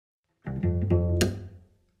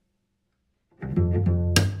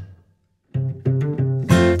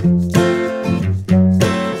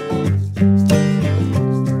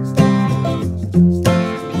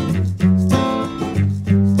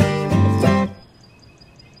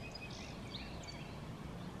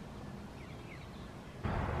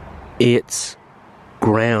It's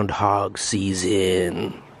Groundhog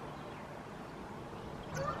season.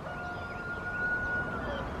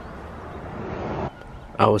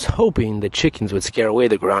 I was hoping the chickens would scare away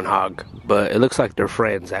the groundhog, but it looks like they're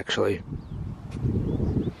friends actually.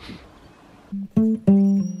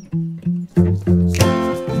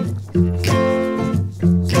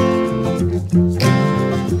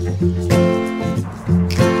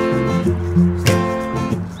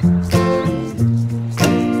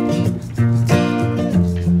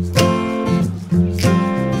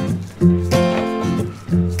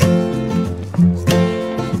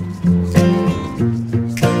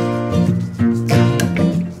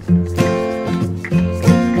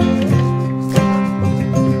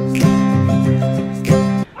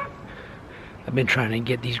 I've been trying to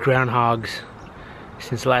get these groundhogs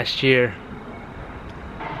since last year.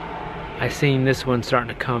 I seen this one starting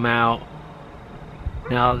to come out.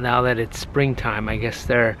 Now that it's springtime, I guess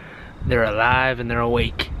they're alive and they're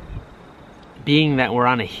awake. Being that we're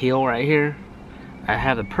on a hill right here, I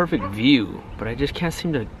have the perfect view, but I just can't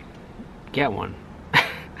seem to get one.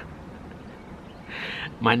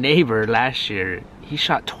 My neighbor last year, he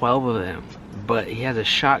shot 12 of them, but he has a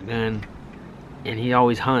shotgun and he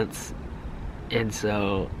always hunts. And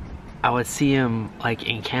so I would see him like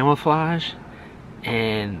in camouflage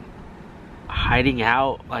and hiding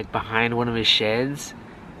out like behind one of his sheds,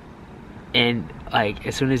 and like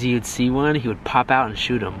as soon as he would see one, he would pop out and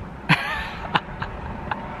shoot him.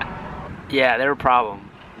 Yeah, they're a problem.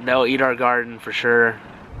 They'll eat our garden for sure.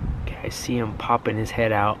 Okay, I see him popping his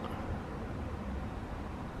head out.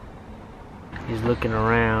 He's looking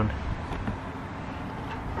around.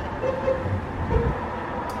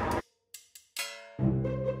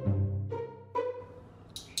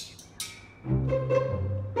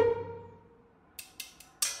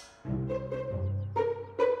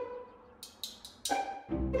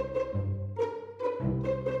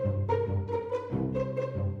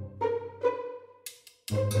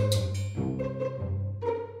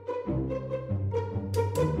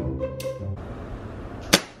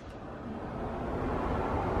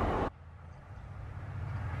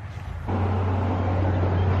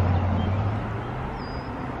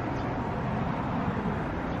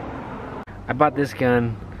 I bought this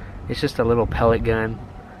gun. It's just a little pellet gun.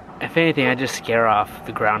 If anything, I just scare off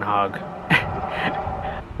the groundhog.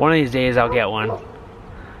 One of these days I'll get one,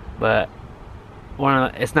 but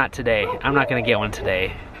it's not today. I'm not gonna get one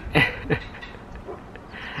today. I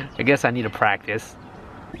guess I need to practice.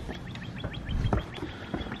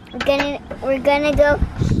 We're gonna go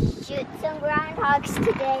shoot some groundhogs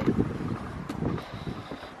today.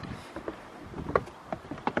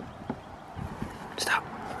 Stop.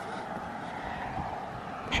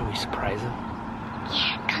 Should we surprise him?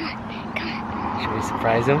 Yeah, come on. Should we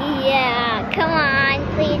surprise him? Yeah, come on,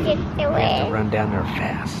 please get We have away. to run down there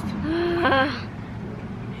fast.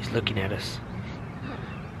 He's looking at us.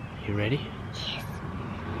 You ready? Yes.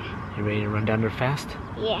 You ready to run down there fast?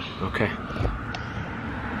 Yeah. Okay.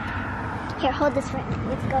 Here, hold this for me.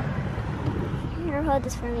 Let's go. Here, hold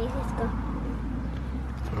this for me. Let's go.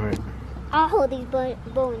 Alright. I'll hold these bow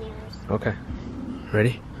and arrows. Okay.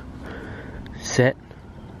 Ready? Set.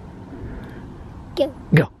 Go.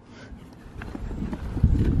 Go.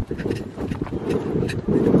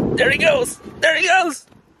 There he goes! There he goes!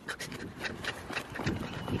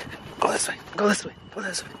 Go this way. Go this way. Go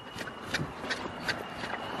this way.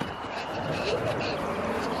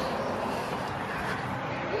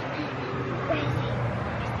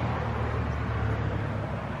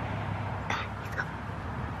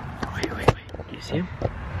 Wait. Do you see him?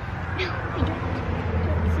 No, I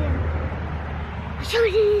don't see him. Show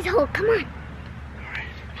it in his hole. Come on.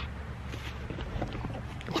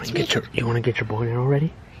 You want to get your bow and arrow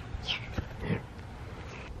ready? Yeah. Here.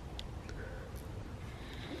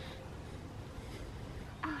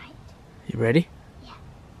 All right. You ready? Yeah.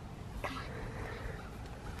 Come on.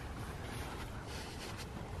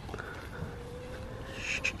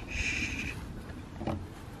 Shh. You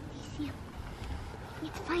see him? You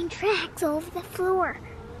have to find tracks all over the floor.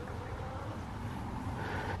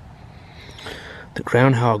 The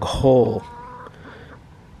groundhog hole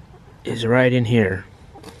is right in here.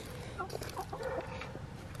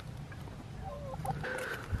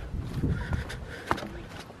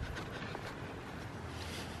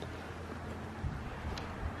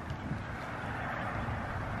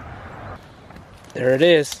 There it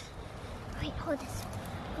is. Wait, hold this.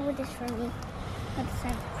 Hold this for me. Hold this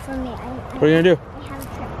for me. What are you gonna do? I have a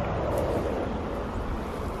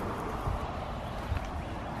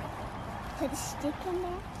trick. Put a stick in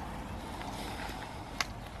there.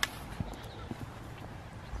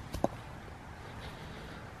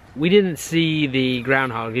 We didn't see the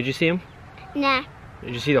groundhog. Did you see him? Nah.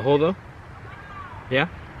 Did you see the hole though? Yeah?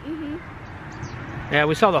 Mhm. Yeah,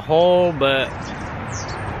 we saw the hole, but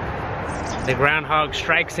the groundhog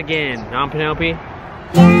strikes again. Huh, Penelope?